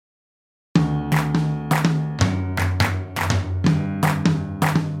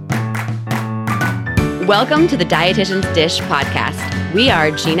Welcome to the Dietitian's Dish podcast. We are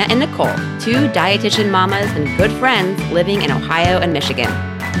Gina and Nicole, two dietitian mamas and good friends living in Ohio and Michigan.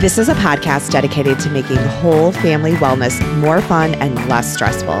 This is a podcast dedicated to making whole family wellness more fun and less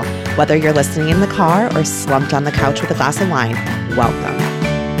stressful. Whether you're listening in the car or slumped on the couch with a glass of wine, welcome.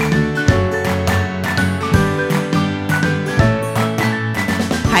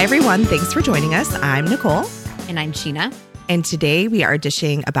 Hi, everyone. Thanks for joining us. I'm Nicole. And I'm Gina. And today we are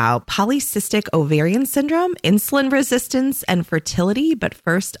dishing about polycystic ovarian syndrome, insulin resistance, and fertility. But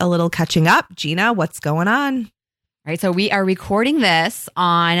first, a little catching up. Gina, what's going on? All right, so we are recording this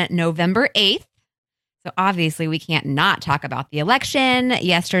on November 8th. So obviously we can't not talk about the election.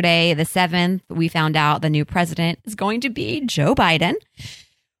 Yesterday, the 7th, we found out the new president is going to be Joe Biden,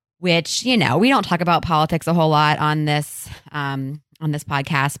 which, you know, we don't talk about politics a whole lot on this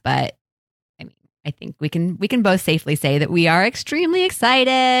podcast, but I think we can both safely say that we are extremely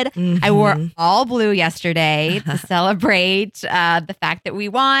excited. Mm-hmm. I wore all blue yesterday to celebrate the fact that we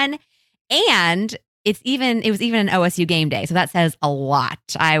won. And it was even an OSU game day. So that says a lot.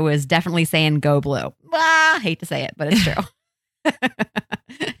 I was definitely saying go blue. Hate to say it, but it's true.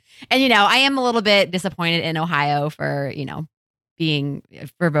 And, you know, I am a little bit disappointed in Ohio for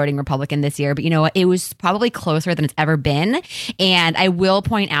voting Republican this year. But you know what? It was probably closer than it's ever been. And I will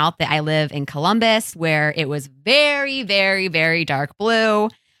point out that I live in Columbus, where it was very, very, very dark blue,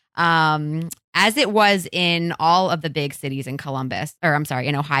 as it was in all of the big cities in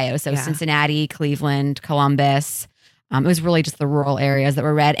in Ohio. So yeah. Cincinnati, Cleveland, Columbus. It was really just the rural areas that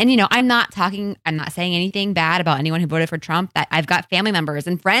were red. And, you know, I'm not saying anything bad about anyone who voted for Trump. That I've got family members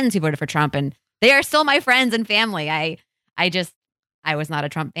and friends who voted for Trump, and they are still my friends and family. I was not a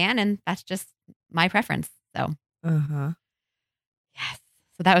Trump fan, and that's just my preference. So, yes.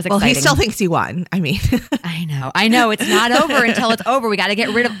 So that was exciting. Well, he still thinks he won. I mean, I know. It's not over until it's over. We got to get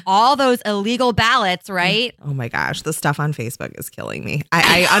rid of all those illegal ballots, right? Oh my gosh. The stuff on Facebook is killing me.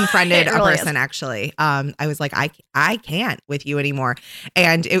 I unfriended a person, actually. I was like, I can't with you anymore.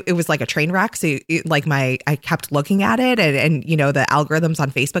 And it was like a train wreck. So I kept looking at it and, you know, the algorithms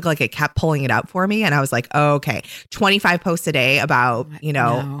on Facebook, like it kept pulling it up for me. And I was like, oh, okay, 25 posts a day about, you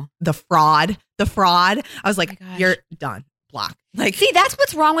know, the fraud. I was like, you're done. Block. See, that's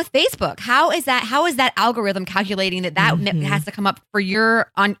what's wrong with Facebook. How is that algorithm calculating that has to come up for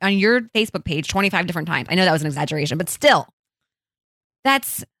on your Facebook page 25 different times? I know that was an exaggeration, but still,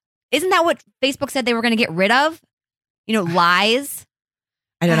 isn't that what Facebook said they were going to get rid of? You know, lies.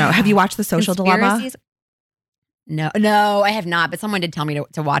 I don't know. Have you watched The Social Dilemma? No, I have not. But someone did tell me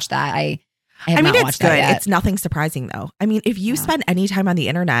to watch that. I mean, it's good. It's nothing surprising, though. I mean, if you spend any time on the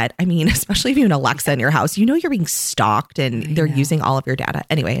internet, I mean, especially if you have an Alexa in your house, you know you're being stalked and they're using all of your data.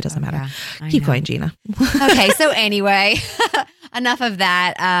 Anyway, it doesn't matter. Keep going, Gina. Okay, so anyway, enough of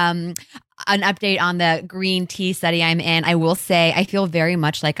that. An update on the green tea study I'm in. I will say I feel very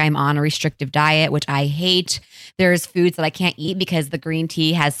much like I'm on a restrictive diet, which I hate. There's foods that I can't eat because the green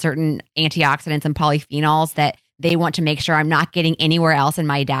tea has certain antioxidants and polyphenols that they want to make sure I'm not getting anywhere else in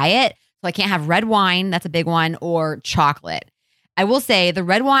my diet. So I can't have red wine, that's a big one, or chocolate. I will say the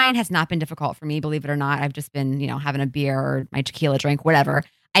red wine has not been difficult for me, believe it or not. I've just been, having a beer or my tequila drink, whatever.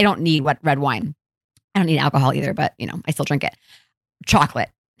 I don't need red wine. I don't need alcohol either, but, I still drink it. Chocolate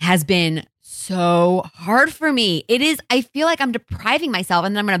has been so hard for me. I feel like I'm depriving myself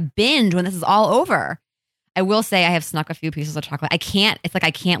and then I'm going to binge when this is all over. I will say I have snuck a few pieces of chocolate. I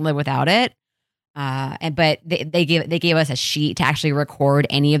can't live without it. But they gave us a sheet to actually record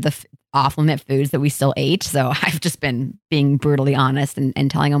any of the off-limit foods that we still ate. So I've just been being brutally honest and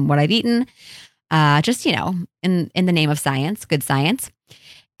telling them what I've eaten, in the name of science, good science.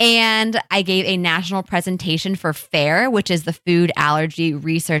 And I gave a national presentation for FARE, which is the Food Allergy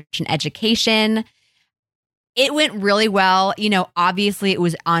Research and Education. It went really well. Obviously it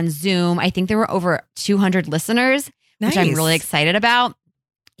was on Zoom. I think there were over 200 listeners, which I'm really excited about.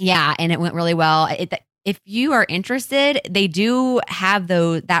 Yeah, and it went really well. If you are interested, they do have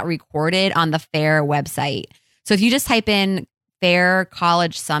that recorded on the FARE website. So if you just type in FARE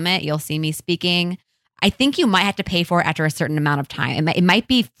College Summit, you'll see me speaking. I think you might have to pay for it after a certain amount of time. It might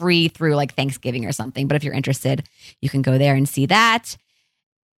be free through like Thanksgiving or something. But if you're interested, you can go there and see that.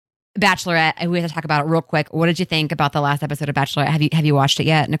 Bachelorette, we have to talk about it real quick. What did you think about the last episode of Bachelorette? Have you watched it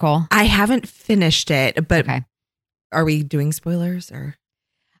yet, Nicole? I haven't finished it, but Are we doing spoilers or?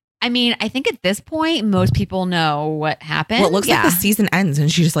 I mean, I think at this point, most people know what happened. Well, it looks like the season ends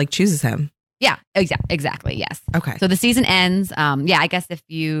and she just chooses him. Yeah, exactly. Yes. Okay. So the season ends. I guess if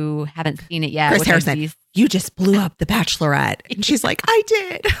you haven't seen it yet, Chris Harrison, you just blew up the Bachelorette. And she's like, I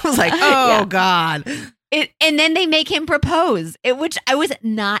did. I was like, oh God. And then they make him propose, which I was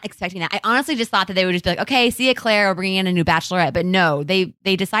not expecting that. I honestly just thought that they would just be like, okay, see ya, Claire, we're bringing in a new bachelorette. But no, they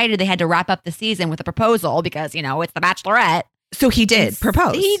decided they had to wrap up the season with a proposal because, it's the bachelorette. So he did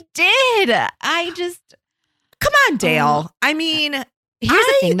propose. He did. Come on, Dale. I mean, here's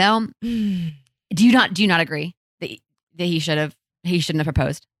the thing though. Do you not agree that he shouldn't have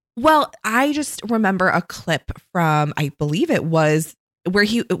proposed? Well, I just remember a clip from, I believe it was, where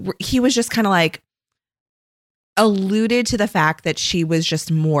he was just kind of like alluded to the fact that she was just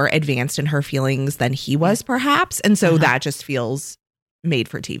more advanced in her feelings than he was, perhaps. And so that just feels made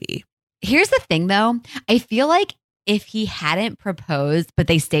for TV. Here's the thing, though. I feel like if he hadn't proposed, but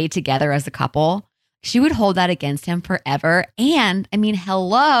they stayed together as a couple, she would hold that against him forever. And I mean,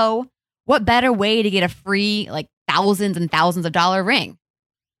 hello, what better way to get a free, like, thousands and thousands of dollar ring?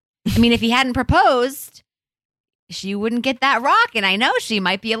 I mean, if he hadn't proposed, she wouldn't get that rock. And I know she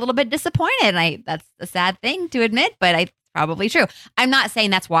might be a little bit disappointed. And that's a sad thing to admit, but it's probably true. I'm not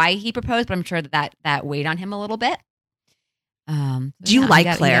saying that's why he proposed, but I'm sure that weighed on him a little bit. Do you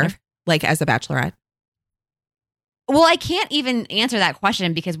like Claire, like as a bachelorette? Well, I can't even answer that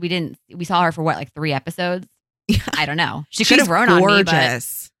question because we saw her for what, like 3 episodes? Yeah. I don't know. She could have grown on me, but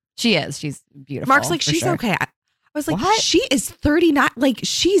she is. She's beautiful. Mark's like, she's okay. I was like, what? She is 39. Like,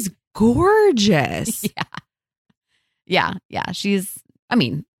 she's gorgeous. Yeah. She's, I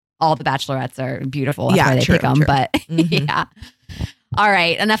mean, all the bachelorettes are beautiful. That's why they pick them. True. But yeah. All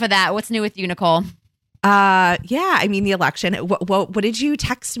right. Enough of that. What's new with you, Nicole? I mean, the election. What did you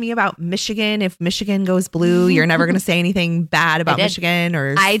text me about Michigan? If Michigan goes blue, you're never going to say anything bad about Michigan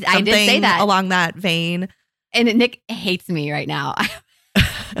or I did say that along that vein. And Nick hates me right now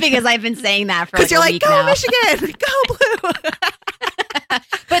because I've been saying that for like you're a like, week go now. Michigan, go blue.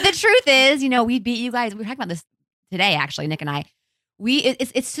 But the truth is, we beat you guys. We were talking about this today, actually, Nick and I.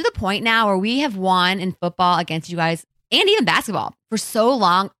 It's to the point now where we have won in football against you guys and even basketball for so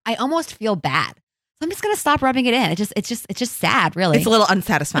long. I almost feel bad. I'm just going to stop rubbing it in. It's just sad, really. It's a little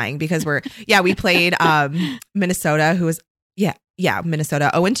unsatisfying because we played Minnesota, who was,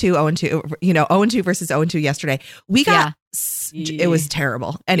 Minnesota 0-2, 0-2 versus 0-2 yesterday. We got, it was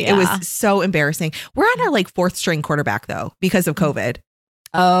terrible. And it was so embarrassing. We're on our like 4th string quarterback though, because of COVID.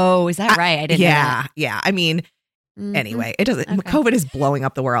 Oh, is that right? I didn't know that. Yeah. I mean, anyway, it doesn't, COVID is blowing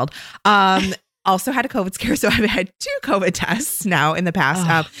up the world. Also had a COVID scare, so I've had 2 COVID tests now in the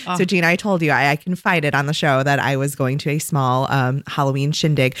past. So Gina, I told you, I confided on the show that I was going to a small Halloween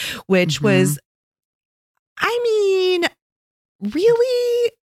shindig, which was, I mean,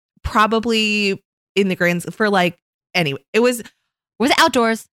 really probably in the grand for like, anyway, was it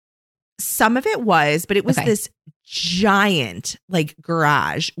outdoors? Some of it was, but it was this giant like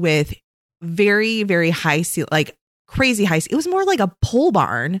garage with very, very high ceiling, like crazy high. It was more like a pole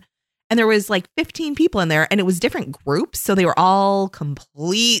barn. And there was like 15 people in there and it was different groups. So they were all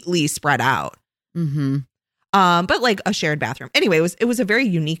completely spread out. But like a shared bathroom. Anyway, it was a very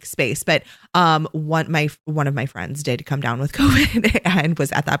unique space. But one of my friends did come down with COVID and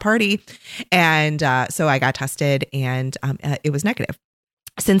was at that party. And so I got tested and it was negative.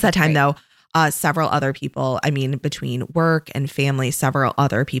 Since that time, though, several other people, I mean, between work and family, several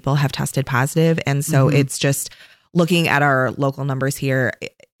other people have tested positive. And so it's just looking at our local numbers here.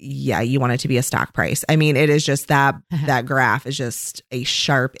 Yeah, you want it to be a stock price. I mean, it is just that graph is just a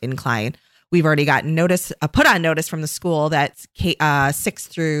sharp incline. We've already gotten put on notice from the school that 6th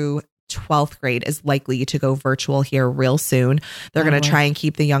through 12th grade is likely to go virtual here real soon. They're going to try and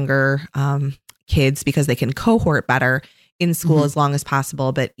keep the younger kids because they can cohort better in school as long as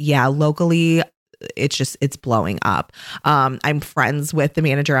possible. But yeah, locally, it's blowing up. I'm friends with the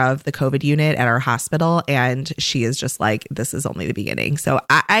manager of the COVID unit at our hospital, and she is just like, this is only the beginning. So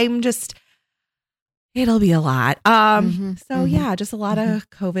I'm just, it'll be a lot. Yeah, just a lot of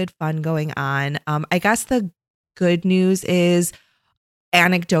COVID fun going on. I guess the good news is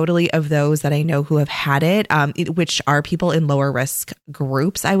anecdotally of those that I know who have had it, which are people in lower risk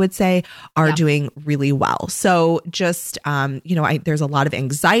groups, I would say, are doing really well. So just, there's a lot of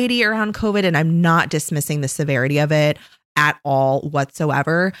anxiety around COVID, and I'm not dismissing the severity of it at all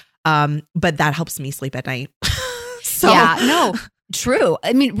whatsoever. But that helps me sleep at night. True.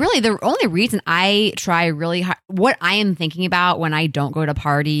 I mean, really, the only reason I try really hard, what I am thinking about when I don't go to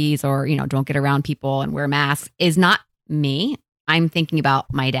parties or, don't get around people and wear masks is not me. I'm thinking about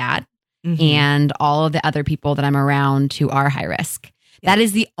my dad and all of the other people that I'm around who are high risk. That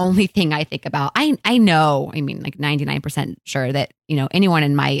is the only thing I think about. I know, I mean, like 99% sure that, anyone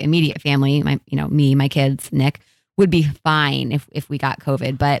in my immediate family, me, my kids, Nick, would be fine if we got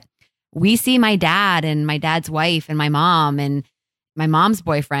COVID. But we see my dad and my dad's wife and my mom and my mom's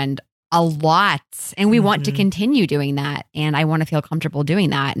boyfriend a lot, and we want to continue doing that. And I want to feel comfortable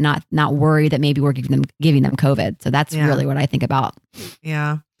doing that, not worry that maybe we're giving them COVID. So that's really what I think about.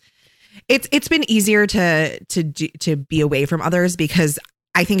 Yeah. It's been easier to be away from others because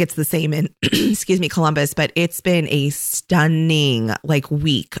I think it's the same in Columbus, but it's been a stunning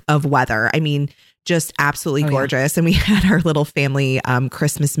week of weather. I mean, just absolutely gorgeous. Yeah. And we had our little family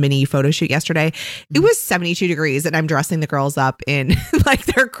Christmas mini photo shoot yesterday. It was 72 degrees and I'm dressing the girls up in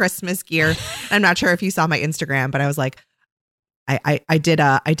their Christmas gear. I'm not sure if you saw my Instagram, but I was like, I did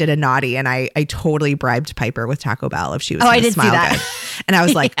a naughty and I totally bribed Piper with Taco Bell if she was going to smile good. And I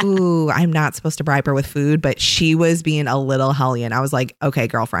was like, ooh, I'm not supposed to bribe her with food, but she was being a little hellion. I was like, okay,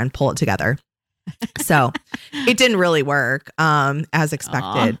 girlfriend, pull it together. So it didn't really work as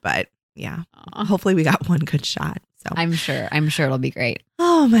expected, but yeah, hopefully we got one good shot. So I'm sure it'll be great.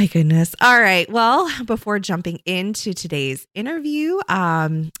 Oh my goodness. All right. Well, before jumping into today's interview,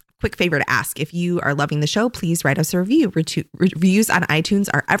 quick favor to ask. If you are loving the show, please write us a review. Reviews on iTunes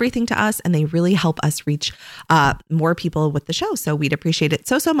are everything to us, and they really help us reach more people with the show. So we'd appreciate it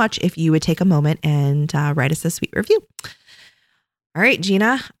so much if you would take a moment and write us a sweet review. All right,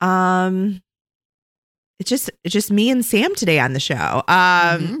 Gina. It's just me and Sam today on the show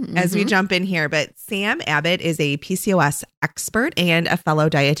as we jump in here. But Sam Abbott is a PCOS expert and a fellow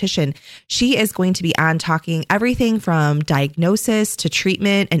dietitian. She is going to be on talking everything from diagnosis to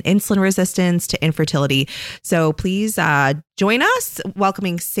treatment and insulin resistance to infertility. So please join us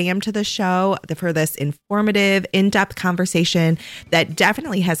welcoming Sam to the show for this informative, in-depth conversation that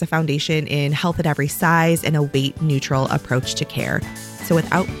definitely has a foundation in health at every size and a weight-neutral approach to care. So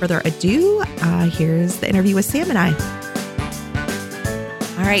without further ado, here's the interview with Sam and I.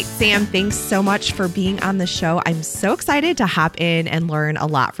 All right, Sam, thanks so much for being on the show. I'm so excited to hop in and learn a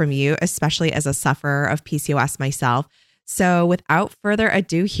lot from you, especially as a sufferer of PCOS myself. So without further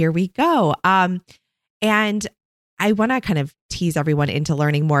ado, here we go. And I want to kind of tease everyone into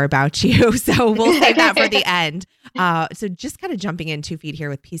learning more about you. So we'll save that for the end. So just kind of jumping in 2 feet here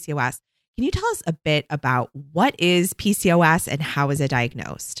with PCOS. Can you tell us a bit about what is PCOS and how is it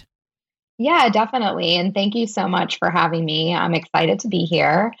diagnosed? Yeah, definitely. And thank you so much for having me. I'm excited to be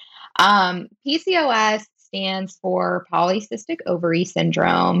here. PCOS stands for polycystic ovary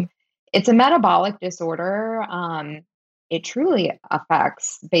syndrome. It's a metabolic disorder. It truly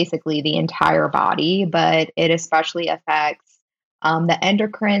affects basically the entire body, but it especially affects the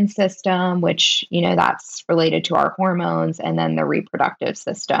endocrine system, which, that's related to our hormones, and then the reproductive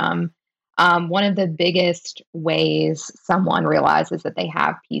system. One of the biggest ways someone realizes that they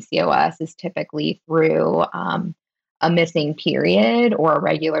have PCOS is typically through a missing period or a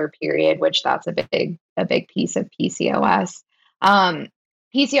regular period, which that's a big piece of PCOS.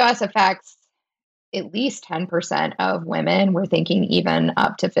 PCOS affects at least 10% of women. We're thinking even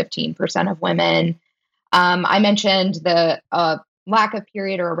up to 15% of women. I mentioned the lack of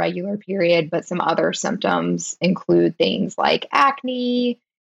period or a regular period, but some other symptoms include things like acne,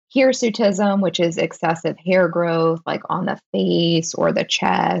 hirsutism, which is excessive hair growth, like on the face or the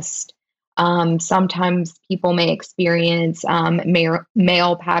chest. Sometimes people may experience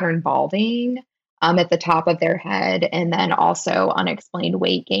male pattern balding at the top of their head. And then also unexplained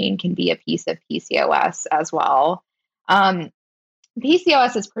weight gain can be a piece of PCOS as well.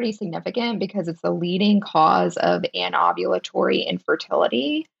 PCOS is pretty significant because it's the leading cause of anovulatory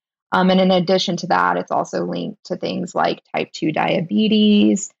infertility. And in addition to that, it's also linked to things like type 2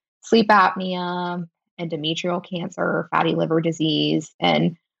 diabetes, sleep apnea, endometrial cancer, fatty liver disease.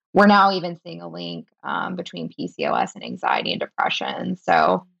 And we're now even seeing a link between PCOS and anxiety and depression.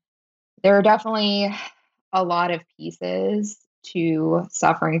 So there are definitely a lot of pieces to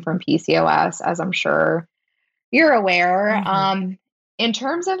suffering from PCOS, as I'm sure you're aware. In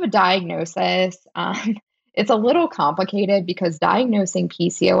terms of a diagnosis, it's a little complicated because diagnosing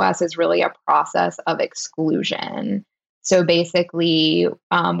PCOS is really a process of exclusion. So basically,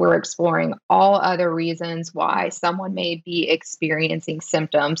 we're exploring all other reasons why someone may be experiencing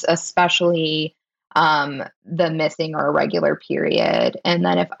symptoms, especially the missing or irregular period. And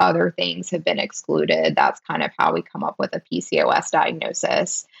then if other things have been excluded, that's kind of how we come up with a PCOS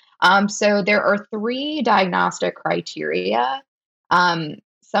diagnosis. So there are 3 diagnostic criteria.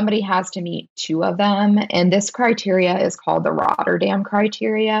 Somebody has to meet 2 of them. And this criteria is called the Rotterdam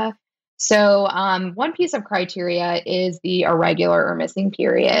criteria. So one piece of criteria is the irregular or missing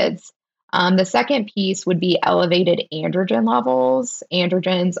periods. The second piece would be elevated androgen levels.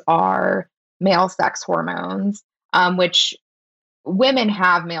 Androgens are male sex hormones, which women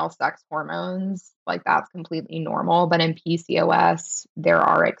have male sex hormones. Like that's completely normal. But in PCOS, there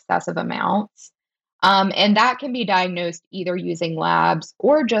are excessive amounts. And that can be diagnosed either using labs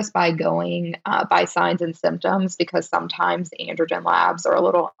or just by going by signs and symptoms, because sometimes androgen labs are a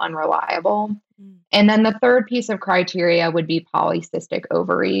little unreliable. And then the third piece of criteria would be polycystic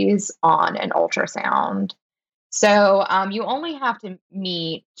ovaries on an ultrasound. So you only have to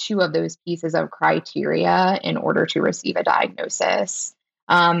meet two of those pieces of criteria in order to receive a diagnosis.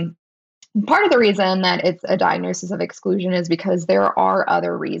 Part of the reason that it's a diagnosis of exclusion is because there are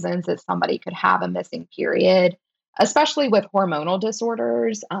other reasons that somebody could have a missing period, especially with hormonal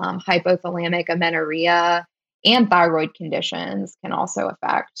disorders. Hypothalamic amenorrhea and thyroid conditions can also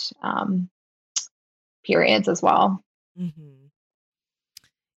affect periods as well. Mm-hmm.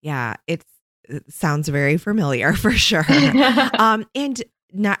 Yeah, it sounds very familiar for sure. And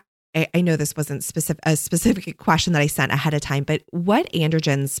not, I know this wasn't a specific question that I sent ahead of time, but what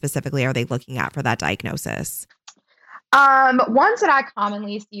androgens specifically are they looking at for that diagnosis? Ones that I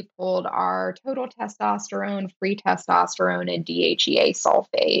commonly see pulled are total testosterone, free testosterone, and DHEA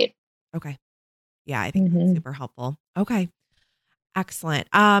sulfate. Okay. Yeah, I think that's super helpful. Okay. Excellent.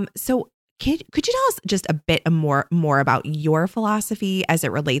 So could you tell us just a bit more about your philosophy as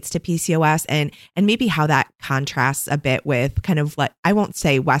it relates to PCOS and maybe how that contrasts a bit with kind of what, I won't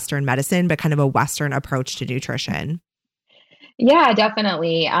say Western medicine, but kind of a Western approach to nutrition? Yeah,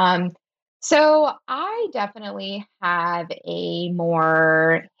 definitely. So I definitely have a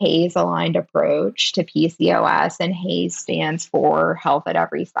more HAES aligned approach to PCOS, and HAES stands for health at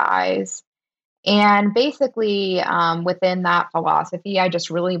every size. And basically, within that philosophy, I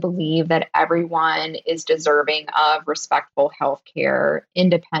just really believe that everyone is deserving of respectful healthcare,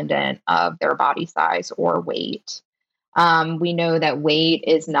 independent of their body size or weight. We know that weight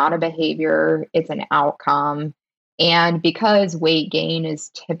is not a behavior, it's an outcome. And because weight gain is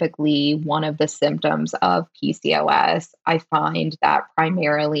typically one of the symptoms of PCOS, I find that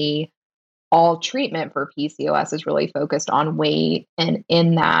primarily all treatment for PCOS is really focused on weight. And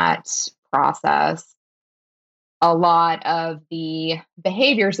in that process, a lot of the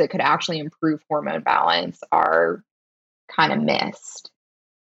behaviors that could actually improve hormone balance are kind of missed,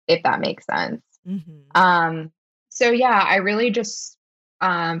 if that makes sense. So yeah, I really just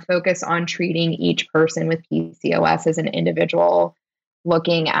focus on treating each person with PCOS as an individual,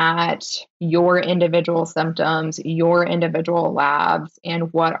 looking at your individual symptoms, your individual labs,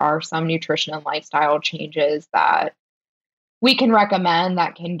 and what are some nutrition and lifestyle changes that we can recommend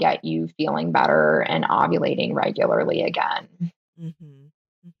that can get you feeling better and ovulating regularly again.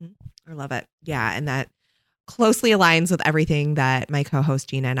 I love it. Yeah. And that closely aligns with everything that my co-host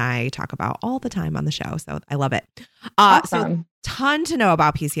Gina and I talk about all the time on the show. So I love it. Awesome. So ton to know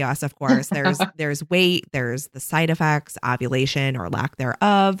about PCOS, of course. There's weight, there's the side effects, ovulation or lack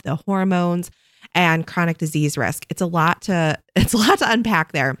thereof, the hormones, and chronic disease risk. It's a lot to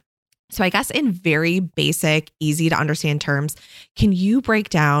unpack there. So I guess in very basic, easy to understand terms, can you break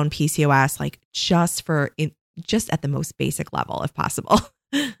down PCOS like just at the most basic level, if possible?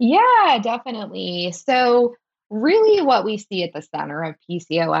 Yeah, definitely. So really what we see at the center of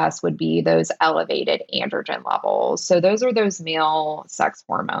PCOS would be those elevated androgen levels. So those are those male sex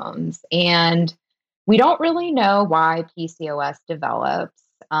hormones. And we don't really know why PCOS develops.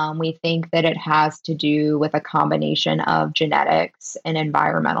 We think that it has to do with a combination of genetics and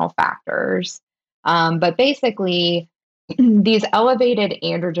environmental factors. But basically, these elevated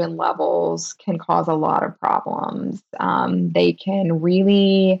androgen levels can cause a lot of problems. They can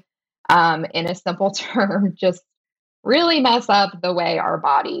really, in a simple term, just really mess up the way our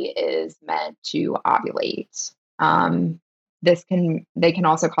body is meant to ovulate. They can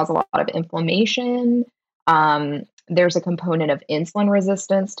also cause a lot of inflammation. There's a component of insulin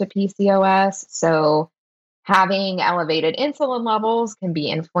resistance to PCOS. So having elevated insulin levels can be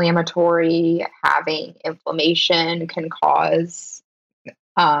inflammatory. Having inflammation can cause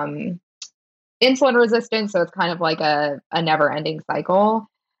insulin resistance. So it's kind of like a never-ending cycle.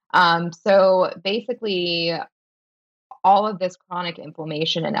 So basically, all of this chronic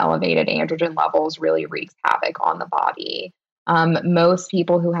inflammation and elevated androgen levels really wreaks havoc on the body. Most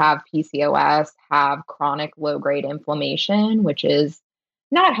people who have PCOS have chronic low-grade inflammation, which is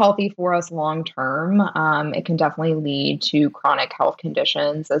not healthy for us long term. It can definitely lead to chronic health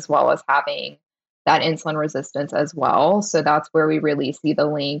conditions as well as having that insulin resistance as well. So that's where we really see the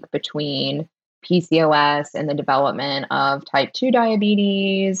link between PCOS and the development of type 2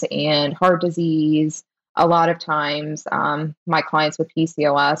 diabetes and heart disease. A lot of times, my clients with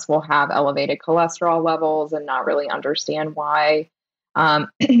PCOS will have elevated cholesterol levels and not really understand why.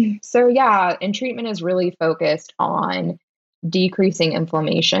 So yeah, and treatment is really focused on decreasing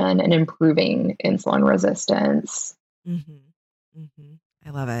inflammation and improving insulin resistance. I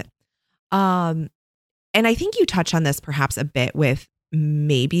love it. and I think you touched on this perhaps a bit with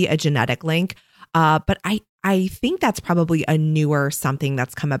maybe a genetic link, but I think that's probably a newer something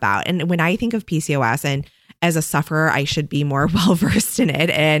that's come about. And when I think of PCOS, and as a sufferer, I should be more well versed in it.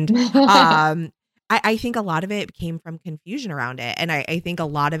 And I think a lot of it came from confusion around it. And I think a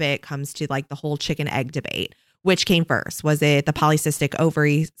lot of it comes to like the whole chicken egg debate. Which came first? Was it the polycystic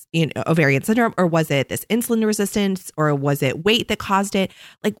ovarian syndrome, or was it this insulin resistance, or was it weight that caused it?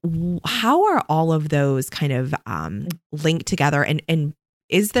 Like, how are all of those kind of linked together? And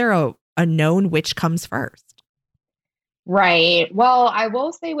is there a known which comes first? Right. Well, I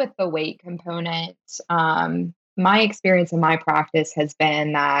will say with the weight component, my experience in my practice has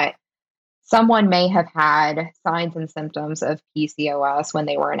been that someone may have had signs and symptoms of PCOS when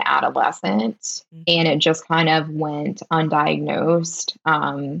they were an adolescent, and it just kind of went undiagnosed.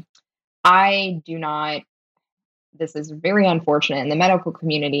 I do not, this is very unfortunate. In the medical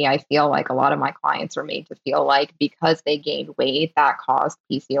community, I feel like a lot of my clients are made to feel like because they gained weight, that caused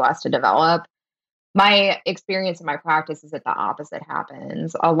PCOS to develop. My experience in my practice is that the opposite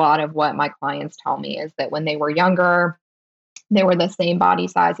happens. A lot of what my clients tell me is that when they were younger, they were the same body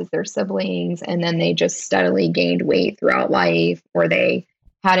size as their siblings, and then they just steadily gained weight throughout life, or they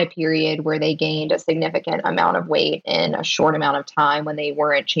had a period where they gained a significant amount of weight in a short amount of time when they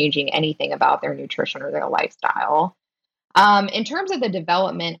weren't changing anything about their nutrition or their lifestyle. In terms of the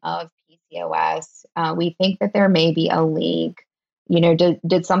development of PCOS, we think that there may be a link.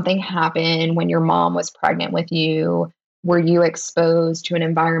 Did something happen when your mom was pregnant with you? Were you exposed to an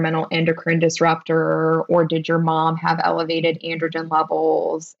environmental endocrine disruptor, or did your mom have elevated androgen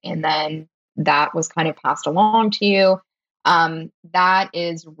levels and then that was kind of passed along to you? That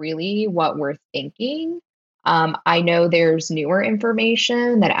is really what we're thinking. I know there's newer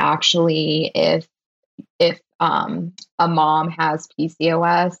information that actually if a mom has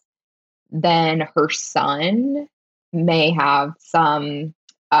PCOS, then her son may have some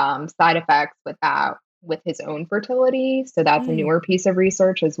side effects with that, with his own fertility. So that's a newer piece of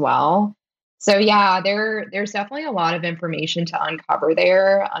research as well. So yeah, there's definitely a lot of information to uncover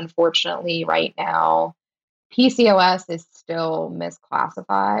there. Unfortunately, right now, PCOS is still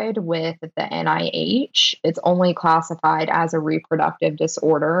misclassified with the NIH. It's only classified as a reproductive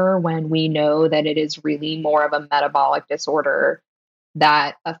disorder when we know that it is really more of a metabolic disorder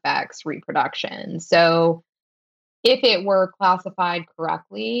that affects reproduction. So if it were classified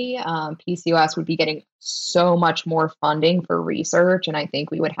correctly, PCOS would be getting so much more funding for research, and I think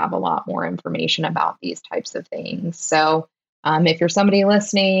we would have a lot more information about these types of things. So if you're somebody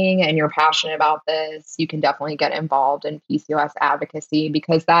listening and you're passionate about this, you can definitely get involved in PCOS advocacy,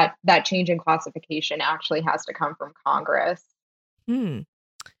 because that change in classification actually has to come from Congress.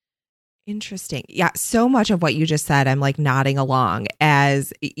 Interesting. Yeah. So much of what you just said, I'm like nodding along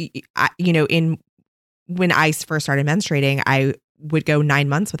as, when I first started menstruating, I would go 9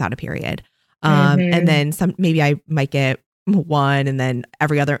 months without a period. And then maybe I might get one, and then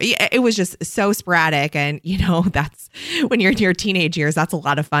every other. It was just so sporadic. And, that's when you're in your teenage years, that's a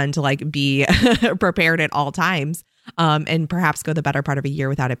lot of fun to like be prepared at all times. And perhaps go the better part of a year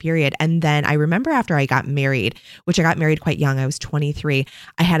without a period. And then I remember after I got married, which I got married quite young, I was 23,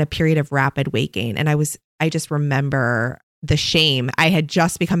 I had a period of rapid weight gain. And I just remember the shame. I had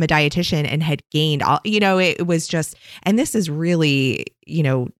just become a dietitian and had gained all, it was just, and this is really,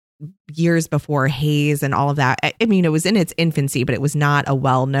 years before HAES and all of that. I mean, it was in its infancy, but it was not a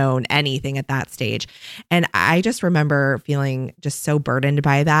well-known anything at that stage. And I just remember feeling just so burdened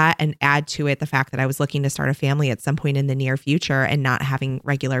by that, and add to it the fact that I was looking to start a family at some point in the near future and not having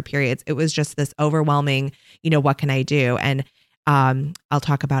regular periods. It was just this overwhelming, what can I do? And I'll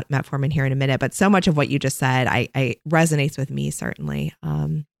talk about metformin here in a minute, but so much of what you just said, I resonates with me, certainly.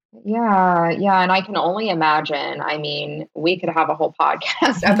 Yeah. And I can only imagine. I mean, we could have a whole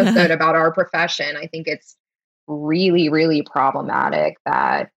podcast episode about our profession. I think it's really, really problematic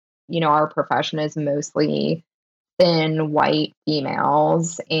that, our profession is mostly thin white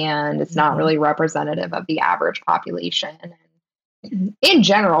females, and it's not really representative of the average population. And in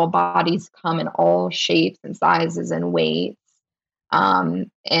general, bodies come in all shapes and sizes and weights. And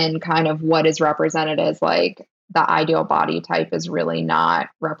kind of what is represented as like the ideal body type is really not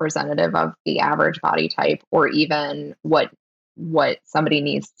representative of the average body type, or even what somebody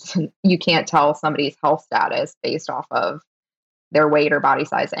needs. You can't tell somebody's health status based off of their weight or body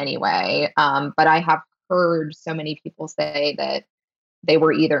size anyway. But I have heard so many people say that they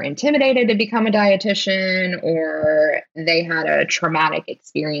were either intimidated to become a dietitian, or they had a traumatic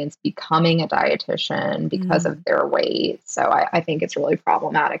experience becoming a dietitian because of their weight. So I think it's really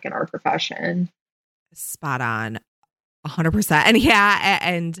problematic in our profession. Spot on, 100%. And yeah,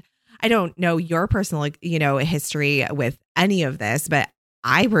 and I don't know your personal, history with any of this, but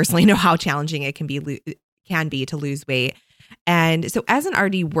I personally know how challenging it can be to lose weight. And so as an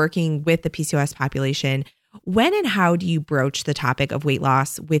RD working with the PCOS population, when and how do you broach the topic of weight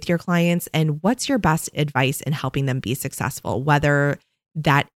loss with your clients? And what's your best advice in helping them be successful, whether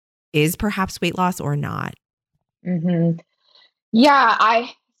that is perhaps weight loss or not? Mm-hmm. Yeah,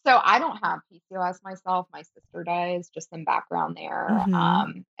 so I don't have PCOS myself. My sister does, just some background there.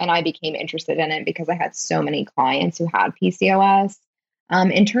 Mm-hmm. And I became interested in it because I had so many clients who had PCOS.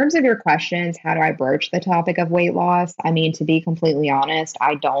 In terms of your questions, how do I broach the topic of weight loss? I mean, to be completely honest,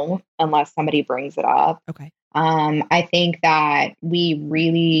 I don't unless somebody brings it up. Okay. I think that we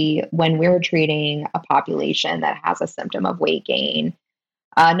really, when we're treating a population that has a symptom of weight gain,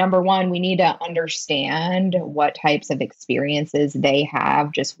 number one, we need to understand what types of experiences they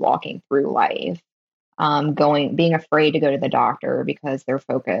have just walking through life. Being afraid to go to the doctor because their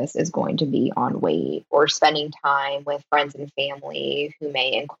focus is going to be on weight, or spending time with friends and family who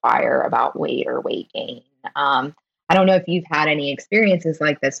may inquire about weight or weight gain. I don't know if you've had any experiences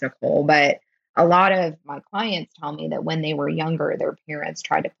like this, Nicole, but a lot of my clients tell me that when they were younger, their parents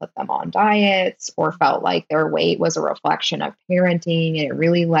tried to put them on diets or felt like their weight was a reflection of parenting. And it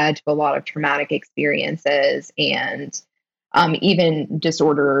really led to a lot of traumatic experiences and even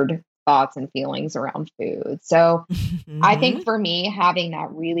disordered thoughts and feelings around food. So Mm-hmm. I think for me, having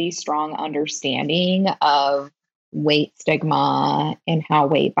that really strong understanding of weight stigma and how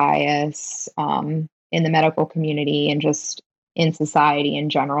weight bias in the medical community and just in society in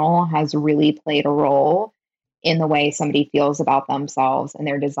general has really played a role in the way somebody feels about themselves and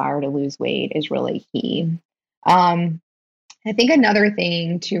their desire to lose weight is really key. I think another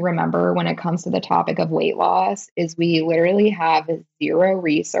thing to remember when it comes to the topic of weight loss is we literally have zero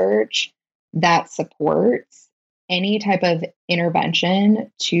research that supports any type of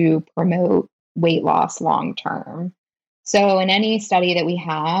intervention to promote weight loss long term. So, in any study that we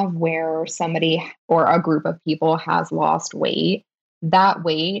have where somebody or a group of people has lost weight, that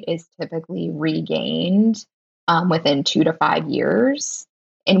weight is typically regained within 2 to 5 years.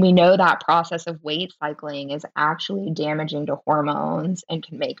 And we know that process of weight cycling is actually damaging to hormones and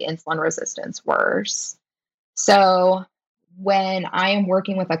can make insulin resistance worse. So, when I am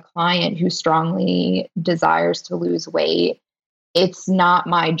working with a client who strongly desires to lose weight, it's not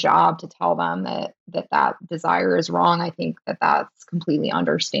my job to tell them that desire is wrong. I think that that's completely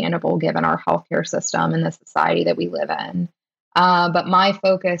understandable given our healthcare system and the society that we live in. But my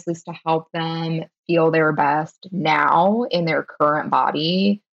focus is to help them feel their best now in their current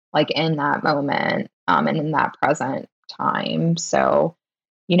body, like in that moment, and in that present time. So,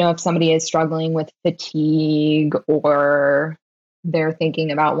 if somebody is struggling with fatigue, or they're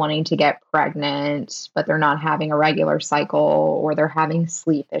thinking about wanting to get pregnant, but they're not having a regular cycle, or they're having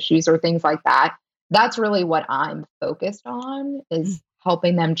sleep issues or things like that, that's really what I'm focused on, is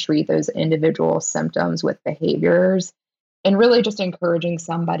helping them treat those individual symptoms with behaviors, and really just encouraging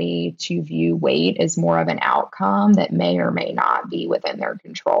somebody to view weight as more of an outcome that may or may not be within their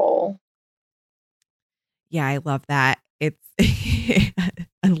control. Yeah, I love that. It's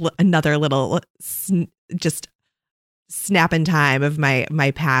another little just snap in time of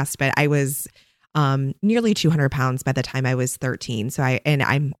my past, but I was nearly 200 pounds by the time I was 13. So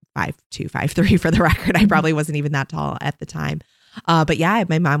I'm 5'2", 5'3" for the record. I probably wasn't even that tall at the time. But yeah,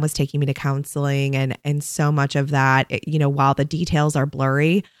 my mom was taking me to counseling, and so much of that, while the details are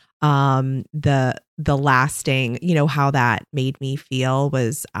blurry, the lasting, how that made me feel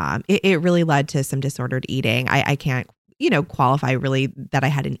was, it really led to some disordered eating. I can't, qualify really that I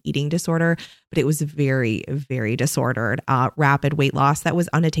had an eating disorder, but it was very, very disordered, rapid weight loss that was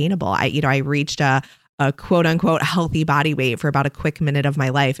unattainable. I reached a quote unquote healthy body weight for about a quick minute of my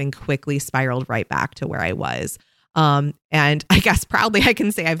life and quickly spiraled right back to where I was. And I guess proudly I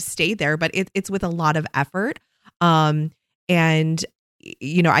can say I've stayed there, but it's with a lot of effort. And,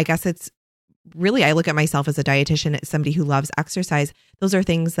 I guess it's really, I look at myself as a dietitian, as somebody who loves exercise. Those are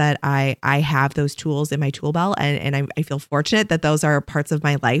things that I have those tools in my tool belt. And I feel fortunate that those are parts of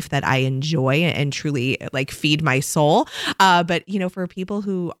my life that I enjoy and truly like feed my soul. But, for people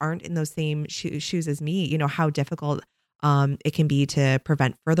who aren't in those same shoes as me, how difficult it can be to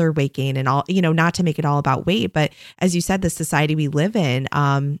prevent further weight gain and all, not to make it all about weight. But as you said, the society we live in,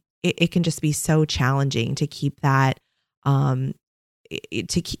 it can just be so challenging to keep that, to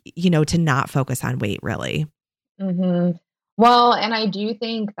not focus on weight really. Mm-hmm. Well, and I do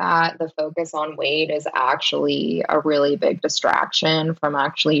think that the focus on weight is actually a really big distraction from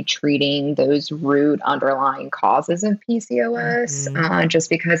actually treating those root underlying causes of PCOS. Mm-hmm. Just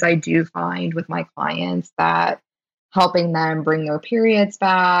because I do find with my clients that helping them bring their periods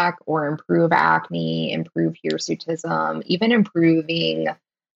back or improve acne, improve hirsutism, even improving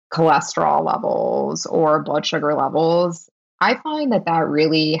cholesterol levels or blood sugar levels. I find that that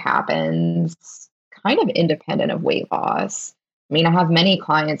really happens kind of independent of weight loss. I mean, I have many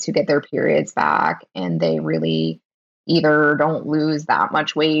clients who get their periods back and they really either don't lose that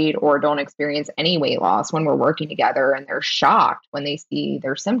much weight or don't experience any weight loss when we're working together, and they're shocked when they see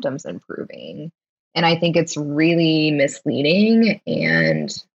their symptoms improving. And I think it's really misleading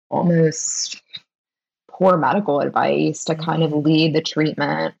and almost poor medical advice to kind of lead the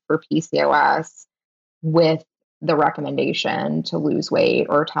treatment for PCOS with the recommendation to lose weight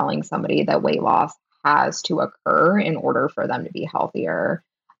or telling somebody that weight loss has to occur in order for them to be healthier.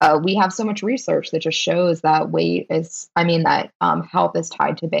 We have so much research that just shows that health is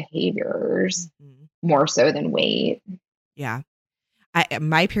tied to behaviors more so than weight. Yeah.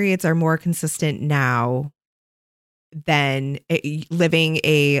 My periods are more consistent now than living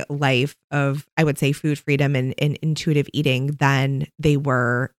a life of, I would say, food freedom and intuitive eating than they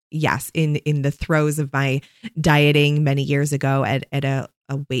were, yes, in the throes of my dieting many years ago at a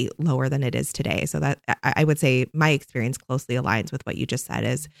weight lower than it is today. So that I would say my experience closely aligns with what you just said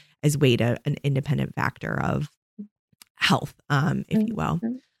as weight an independent factor of health, if you will.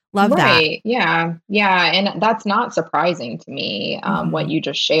 Love that. Yeah. Yeah. And that's not surprising to me, what you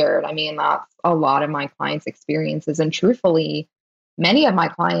just shared. I mean, that's a lot of my clients' experiences. And truthfully, many of my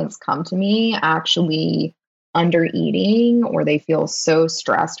clients come to me actually under eating, or they feel so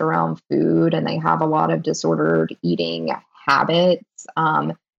stressed around food and they have a lot of disordered eating habits.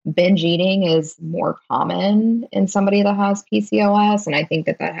 Binge eating is more common in somebody that has PCOS. And I think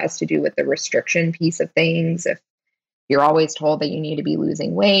that has to do with the restriction piece of things. If you're always told that you need to be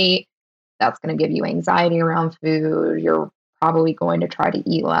losing weight, that's going to give you anxiety around food. You're probably going to try to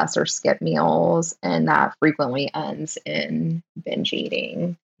eat less or skip meals, and that frequently ends in binge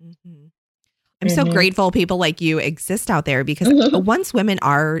eating. I'm so grateful people like you exist out there, because once women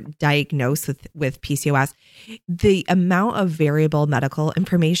are diagnosed with PCOS, the amount of variable medical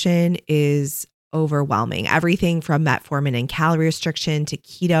information is overwhelming. Everything from metformin and calorie restriction to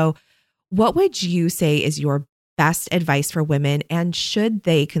keto. What would you say is your best advice for women, and should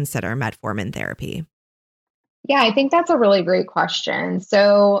they consider metformin therapy? Yeah, I think that's a really great question.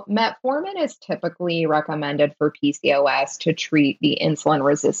 So metformin is typically recommended for PCOS to treat the insulin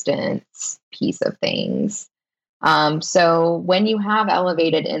resistance piece of things. So when you have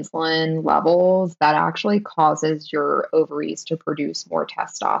elevated insulin levels, that actually causes your ovaries to produce more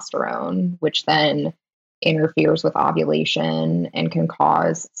testosterone, which then interferes with ovulation and can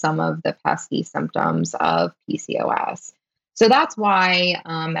cause some of the pesky symptoms of PCOS. So that's why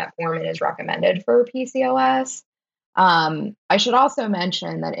metformin is recommended for PCOS. I should also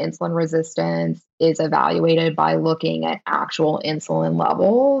mention that insulin resistance is evaluated by looking at actual insulin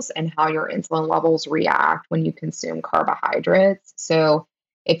levels and how your insulin levels react when you consume carbohydrates. So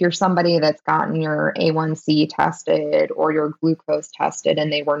if you're somebody that's gotten your A1C tested or your glucose tested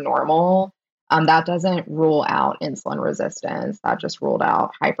and they were normal, that doesn't rule out insulin resistance. That just ruled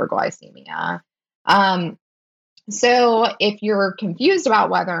out hyperglycemia. So if you're confused about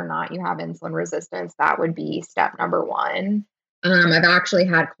whether or not you have insulin resistance, that would be step number one. I've actually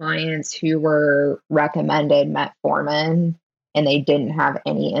had clients who were recommended metformin and they didn't have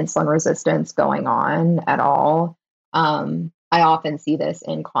any insulin resistance going on at all. I often see this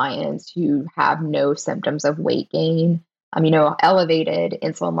in clients who have no symptoms of weight gain. Elevated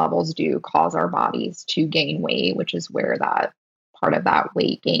insulin levels do cause our bodies to gain weight, which is where that part of that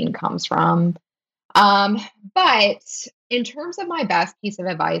weight gain comes from. But in terms of my best piece of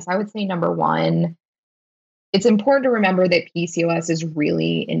advice, I would say number one, it's important to remember that PCOS is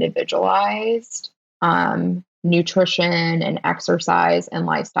really individualized. Nutrition and exercise and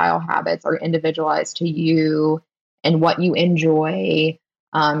lifestyle habits are individualized to you and what you enjoy,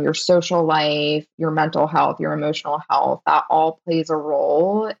 your social life, your mental health, your emotional health. That all plays a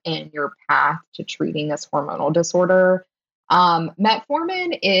role in your path to treating this hormonal disorder.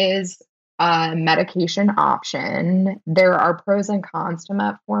 Metformin is a medication option. There are pros and cons to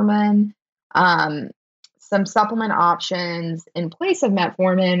metformin. Some supplement options in place of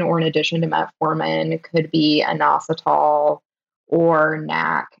metformin or in addition to metformin could be inositol or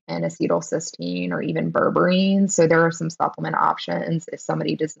NAC and acetylcysteine or even berberine. So there are some supplement options if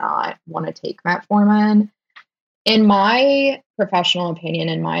somebody does not want to take metformin. In my professional opinion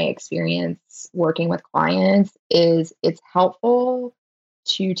and my experience working with clients is it's helpful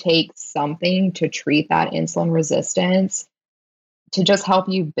to take something to treat that insulin resistance to just help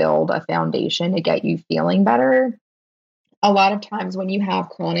you build a foundation to get you feeling better. A lot of times when you have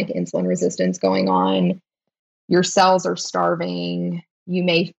chronic insulin resistance going on, your cells are starving. You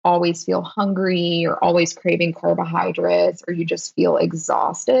may always feel hungry or always craving carbohydrates, or you just feel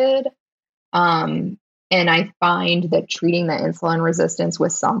exhausted. And I find that treating the insulin resistance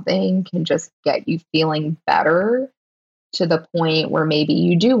with something can just get you feeling better to the point where maybe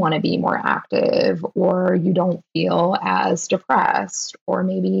you do want to be more active, or you don't feel as depressed, or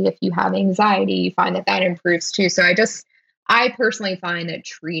maybe if you have anxiety, you find that that improves too. So I personally find that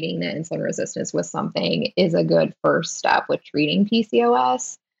treating the insulin resistance with something is a good first step with treating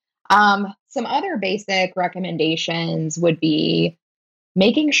PCOS. Some other basic recommendations would be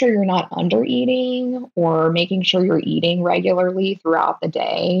making sure you're not under eating, or making sure you're eating regularly throughout the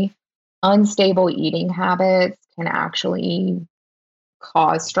day. Unstable eating habits can actually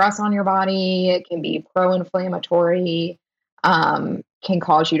cause stress on your body. It can be pro-inflammatory, can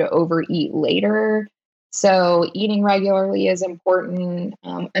cause you to overeat later. So eating regularly is important.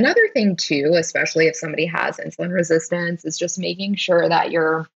 Another thing too, especially if somebody has insulin resistance, is just making sure that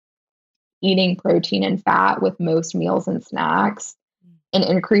you're eating protein and fat with most meals and snacks, and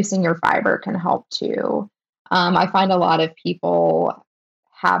increasing your fiber can help too. I find a lot of people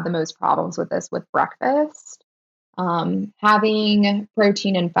have the most problems with this with breakfast. Having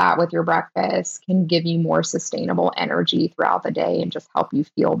protein and fat with your breakfast can give you more sustainable energy throughout the day and just help you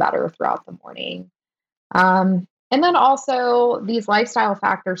feel better throughout the morning. And then also these lifestyle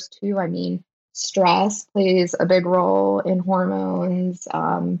factors too. I mean, stress plays a big role in hormones.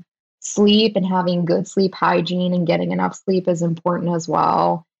 Sleep and having good sleep hygiene and getting enough sleep is important as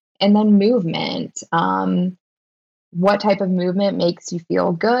well. And then movement. What type of movement makes you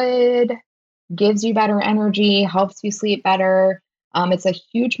feel good, gives you better energy, helps you sleep better? It's a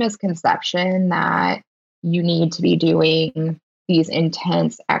huge misconception that you need to be doing these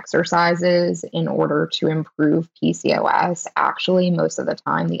intense exercises in order to improve PCOS. Actually, most of the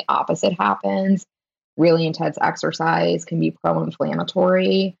time, the opposite happens. Really intense exercise can be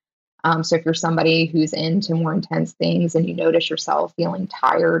pro-inflammatory. So if you're somebody who's into more intense things and you notice yourself feeling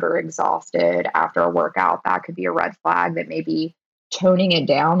tired or exhausted after a workout, that could be a red flag that maybe toning it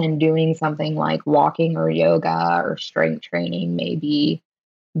down and doing something like walking or yoga or strength training may be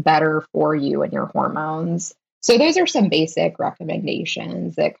better for you and your hormones. So those are some basic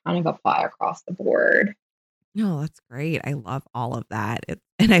recommendations that kind of apply across the board. No, that's great. I love all of that.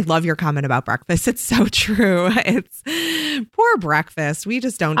 And I love your comment about breakfast. It's so true. It's poor breakfast. We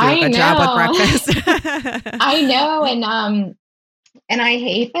just don't do a good job with breakfast. I know. And I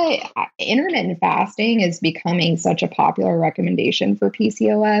hate that intermittent fasting is becoming such a popular recommendation for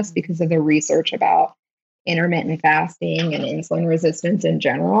PCOS because of the research about intermittent fasting and insulin resistance in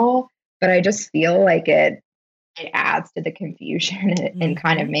general. But I just feel like it adds to the confusion and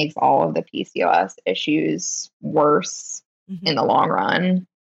kind of makes all of the PCOS issues worse in the long run.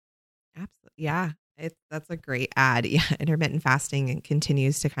 Absolutely. Yeah. That's a great ad. Yeah. Intermittent fasting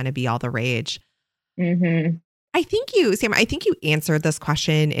continues to kind of be all the rage. Mm-hmm. Sam, I think you answered this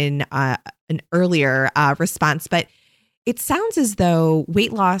question in an earlier response, but it sounds as though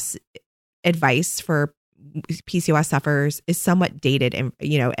weight loss advice for PCOS sufferers is somewhat dated,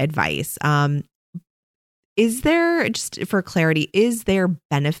 advice. Is there, just for clarity, is there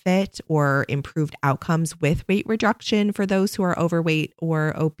benefit or improved outcomes with weight reduction for those who are overweight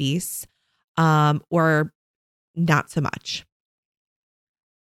or obese, or not so much?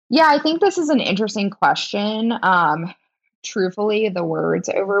 Yeah, I think this is an interesting question. Truthfully, the words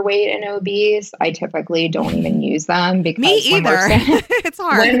overweight and obese, I typically don't even use them because me either. It's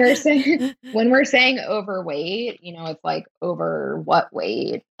hard. When we're saying overweight, it's like over what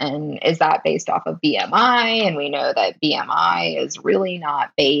weight, and is that based off of BMI? And we know that BMI is really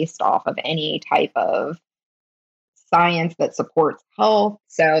not based off of any type of science that supports health.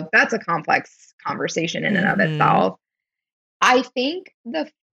 So that's a complex conversation in and of itself. I think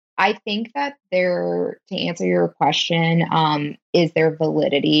that to answer your question, is there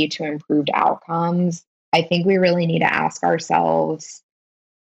validity to improved outcomes? I think we really need to ask ourselves,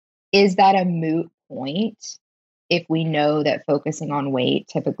 is that a moot point if we know that focusing on weight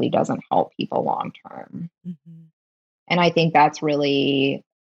typically doesn't help people long term? Mm-hmm. And I think that's really,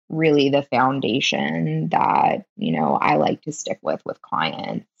 really the foundation that, I like to stick with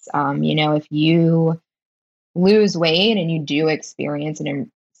clients. If you lose weight and you do experience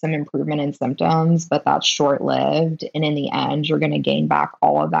some improvement in symptoms, but that's short-lived, and in the end, you're going to gain back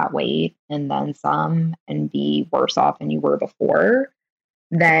all of that weight and then some and be worse off than you were before,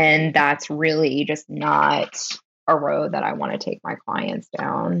 then that's really just not a road that I want to take my clients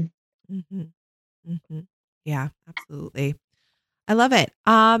down. Mm-hmm. Mm-hmm. Yeah, absolutely. I love it.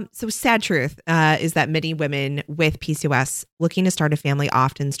 So sad truth is that many women with PCOS looking to start a family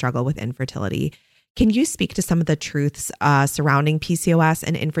often struggle with infertility. Can you speak to some of the truths surrounding PCOS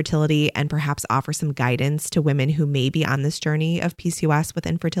and infertility and perhaps offer some guidance to women who may be on this journey of PCOS with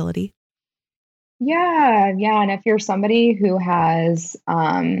infertility? Yeah. And if you're somebody who has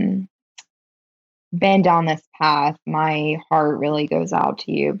been down this path, my heart really goes out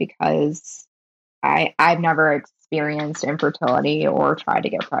to you because I've never experienced infertility or tried to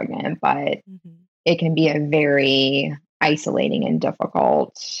get pregnant, but it can be a very isolating and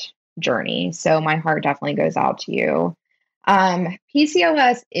difficult journey. So my heart definitely goes out to you.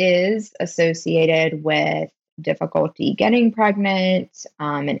 PCOS is associated with difficulty getting pregnant,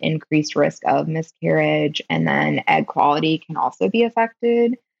 an increased risk of miscarriage, and then egg quality can also be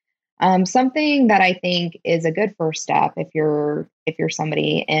affected. Something that I think is a good first step if you're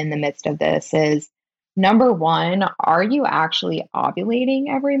somebody in the midst of this is number one, are you actually ovulating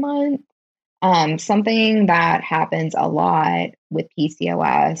every month? Something that happens a lot with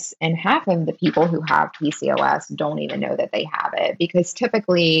PCOS, and half of the people who have PCOS don't even know that they have it because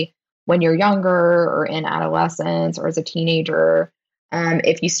typically when you're younger or in adolescence or as a teenager,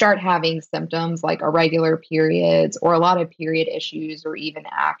 if you start having symptoms like irregular periods or a lot of period issues or even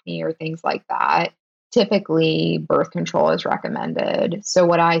acne or things like that, typically birth control is recommended. So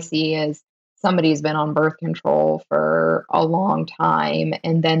what I see is somebody's been on birth control for a long time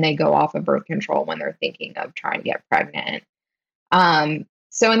and then they go off of birth control when they're thinking of trying to get pregnant. And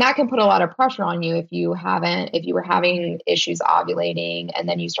that can put a lot of pressure on you if you were having issues ovulating and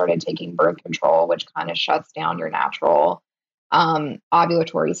then you started taking birth control, which kind of shuts down your natural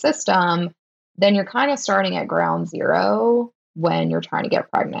ovulatory system, then you're kind of starting at ground zero when you're trying to get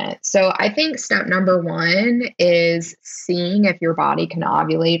pregnant. So I think step number one is seeing if your body can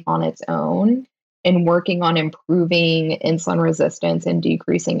ovulate on its own and working on improving insulin resistance and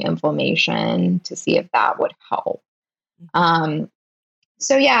decreasing inflammation to see if that would help.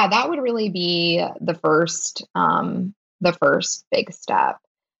 So yeah, that would really be the first big step.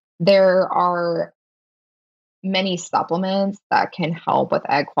 There are many supplements that can help with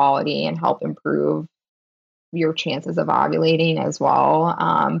egg quality and help improve your chances of ovulating as well.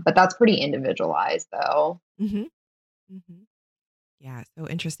 But that's pretty individualized though. Mm-hmm. Mm-hmm. Yeah. So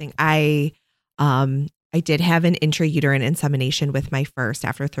interesting. I did have an intrauterine insemination with my first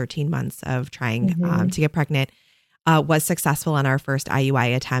after 13 months of trying to get pregnant. Was successful on our first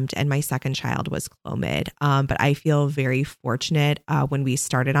IUI attempt, and my second child was Clomid. But I feel very fortunate when we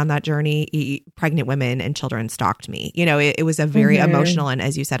started on that journey, pregnant women and children stalked me. You know, it was a very emotional and,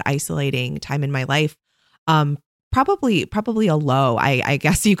 as you said, isolating time in my life. Probably a low, I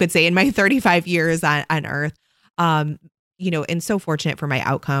guess you could say, in my 35 years on Earth. And so fortunate for my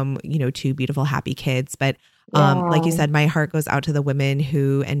outcome, 2 beautiful, happy kids. But like you said, my heart goes out to the women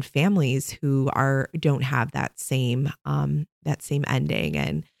who and families who don't have that same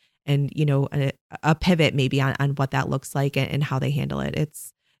ending and a pivot maybe on what that looks like and how they handle it.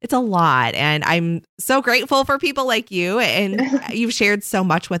 It's a lot. And I'm so grateful for people like you, and you've shared so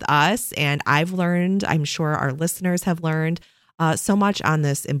much with us, and I've learned, I'm sure our listeners have learned so much on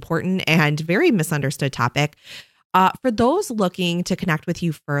this important and very misunderstood topic. For those looking to connect with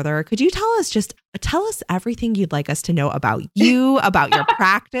you further, could you tell us everything you'd like us to know about you, about your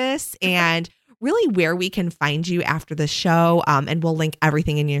practice, and really where we can find you after the show? And we'll link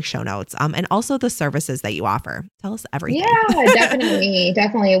everything in your show notes, and also the services that you offer. Tell us everything. Yeah,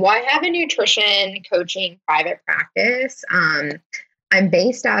 definitely. Well, I have a nutrition coaching private practice. I'm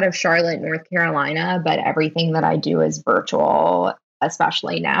based out of Charlotte, North Carolina, but everything that I do is virtual,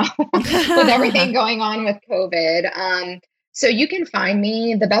 especially now with everything going on with COVID. So you can find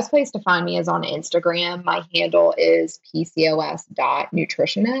me. The best place to find me is on Instagram. My handle is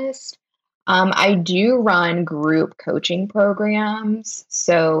PCOS.nutritionist. I do run group coaching programs.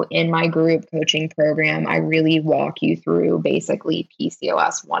 So in my group coaching program, I really walk you through basically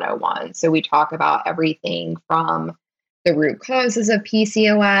PCOS 101. So we talk about everything from the root causes of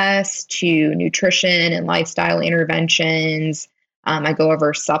PCOS to nutrition and lifestyle interventions. I go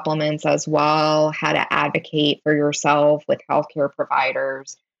over supplements as well, how to advocate for yourself with healthcare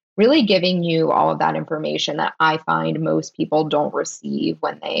providers, really giving you all of that information that I find most people don't receive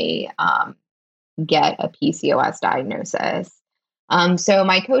when they get a PCOS diagnosis. So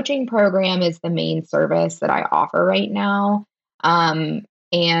my coaching program is the main service that I offer right now. And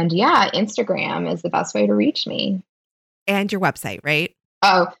yeah, Instagram is the best way to reach me. And your website, right?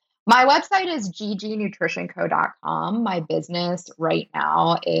 Oh, my website is ggnutritionco.com. My business right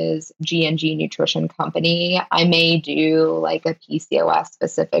now is G&G Nutrition Company. I may do like a PCOS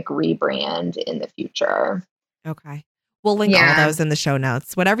specific rebrand in the future. Okay. We'll link all those in the show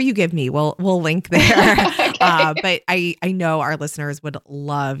notes. Whatever you give me, we'll link there. Okay. But I know our listeners would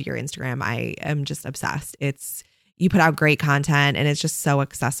love your Instagram. I am just obsessed. You put out great content and it's just so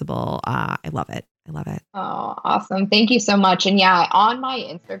accessible. I love it. Oh, awesome. Thank you so much. And on my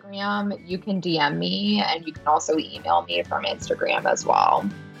Instagram, you can DM me and you can also email me from Instagram as well.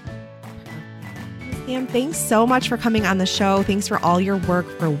 Sam, thanks so much for coming on the show. Thanks for all your work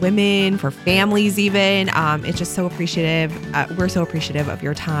for women, for families even. It's just so appreciative. We're so appreciative of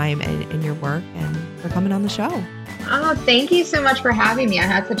your time and your work and for coming on the show. Oh, thank you so much for having me. I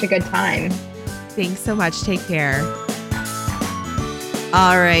had such a good time. Thanks so much. Take care.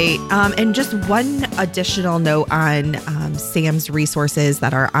 All right. And just one additional note on Sam's resources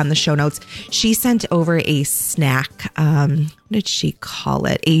that are on the show notes. She sent over a snack. What did she call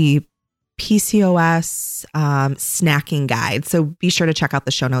it? A PCOS snacking guide. So be sure to check out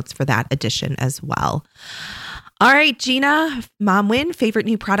the show notes for that edition as well. All right, Gina, Mom Win, favorite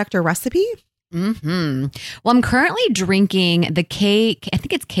new product or recipe? Well, I'm currently drinking the I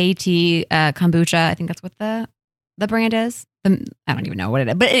think it's KT kombucha. I think that's what the brand is. I don't even know what it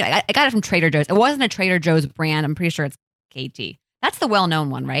is. But anyway, I got it from Trader Joe's. It wasn't a Trader Joe's brand. I'm pretty sure it's KT. That's the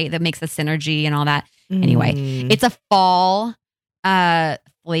well-known one, right? That makes the Synergy and all that. Anyway, it's a fall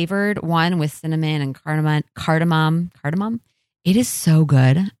flavored one with cinnamon and cardamom. It is so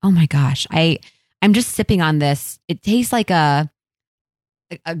good. Oh my gosh. I'm just sipping on this. It tastes like a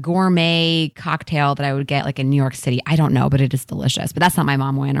gourmet cocktail that I would get like in New York City. I don't know, but it is delicious. But that's not my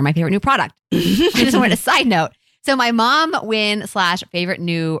Mom Win or my favorite new product. I just wanted a side note. So my Mom Win / favorite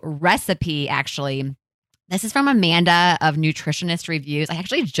new recipe, actually, this is from Amanda of Nutritionist Reviews. I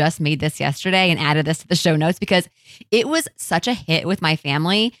actually just made this yesterday and added this to the show notes because it was such a hit with my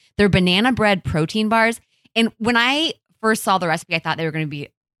family. They're banana bread protein bars. And when I first saw the recipe, I thought they were going to be,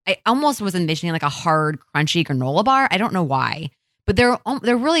 I almost was envisioning like a hard, crunchy granola bar. I don't know why, but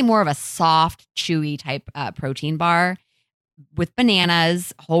they're really more of a soft, chewy type protein bar with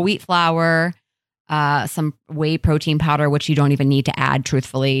bananas, whole wheat flour, some whey protein powder, which you don't even need to add,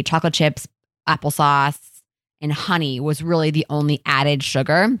 truthfully, chocolate chips, applesauce, and honey was really the only added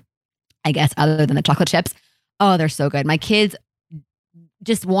sugar, I guess, other than the chocolate chips. Oh, they're so good. My kids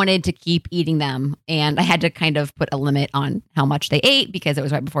just wanted to keep eating them. And I had to kind of put a limit on how much they ate because it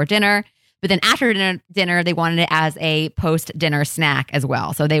was right before dinner. But then after dinner, they wanted it as a post-dinner snack as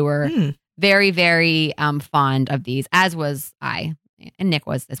well. So they were very, very fond of these, as was I. And Nick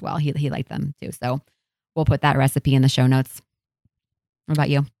was as well. He liked them too. So we'll put that recipe in the show notes. What about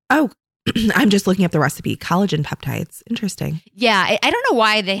you? Oh, I'm just looking up the recipe. Collagen peptides. Interesting. Yeah. I don't know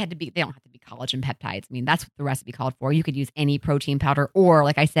why they don't have to be collagen peptides. I mean, that's what the recipe called for. You could use any protein powder or,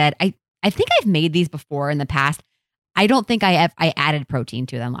 like I said, I think I've made these before in the past. I don't think I added protein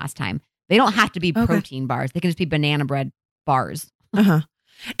to them last time. They don't have to be protein bars. They can just be banana bread bars. And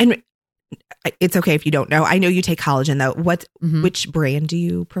it's okay if you don't know. I know you take collagen though. Which brand do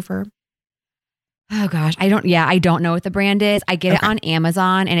you prefer? Oh gosh, I don't know what the brand is. I get it on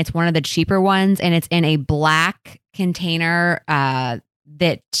Amazon and it's one of the cheaper ones and it's in a black container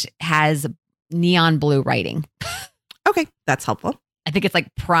that has neon blue writing. Okay, that's helpful. I think it's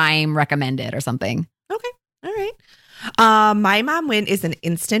like Prime recommended or something. Okay. All right. My Mom Win is an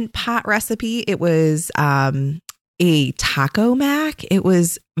Instant Pot recipe. It was a taco mac. It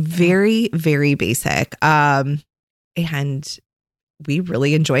was very, very basic. And we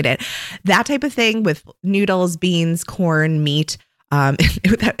really enjoyed it. That type of thing with noodles, beans, corn, meat. And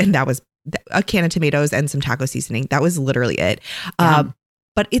that was a can of tomatoes and some taco seasoning. That was literally it.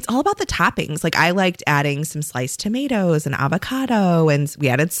 But it's all about the toppings. Like I liked adding some sliced tomatoes and avocado, and we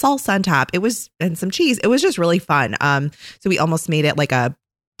added salsa on top. And some cheese. It was just really fun. So we almost made it like a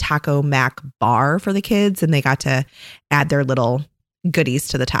taco mac bar for the kids, and they got to add their little goodies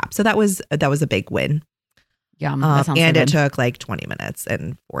to the top. So that was a big win. Yum. And it took like 20 minutes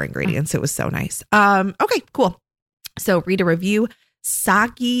and 4 ingredients. It was so nice. Okay, cool. So read a review.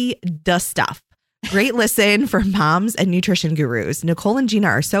 Soggy the Stuff. Great listen for moms and nutrition gurus. Nicole and Gina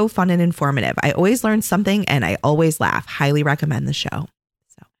are so fun and informative. I always learn something and I always laugh. Highly recommend the show.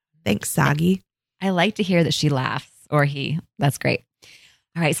 So thanks, Soggy. I like to hear that she laughs or he. That's great.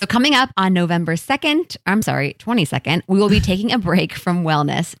 All right. So coming up on November 22nd, we will be taking a break from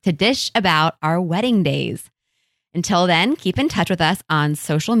wellness to dish about our wedding days. Until then, keep in touch with us on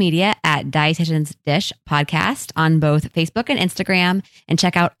social media at Dietitians Dish Podcast on both Facebook and Instagram, and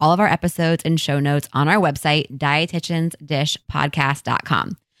check out all of our episodes and show notes on our website,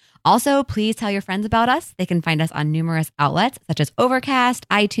 dietitiansdishpodcast.com. Also, please tell your friends about us. They can find us on numerous outlets such as Overcast,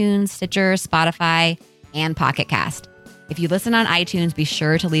 iTunes, Stitcher, Spotify, and Pocket Cast. If you listen on iTunes, be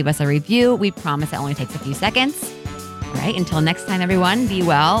sure to leave us a review. We promise it only takes a few seconds. All right. Until next time, everyone, be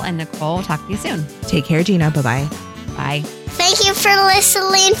well. And Nicole, we'll talk to you soon. Take care, Gina. Bye-bye. Bye. Thank you for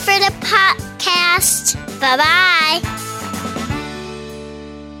listening for the podcast. Bye-bye.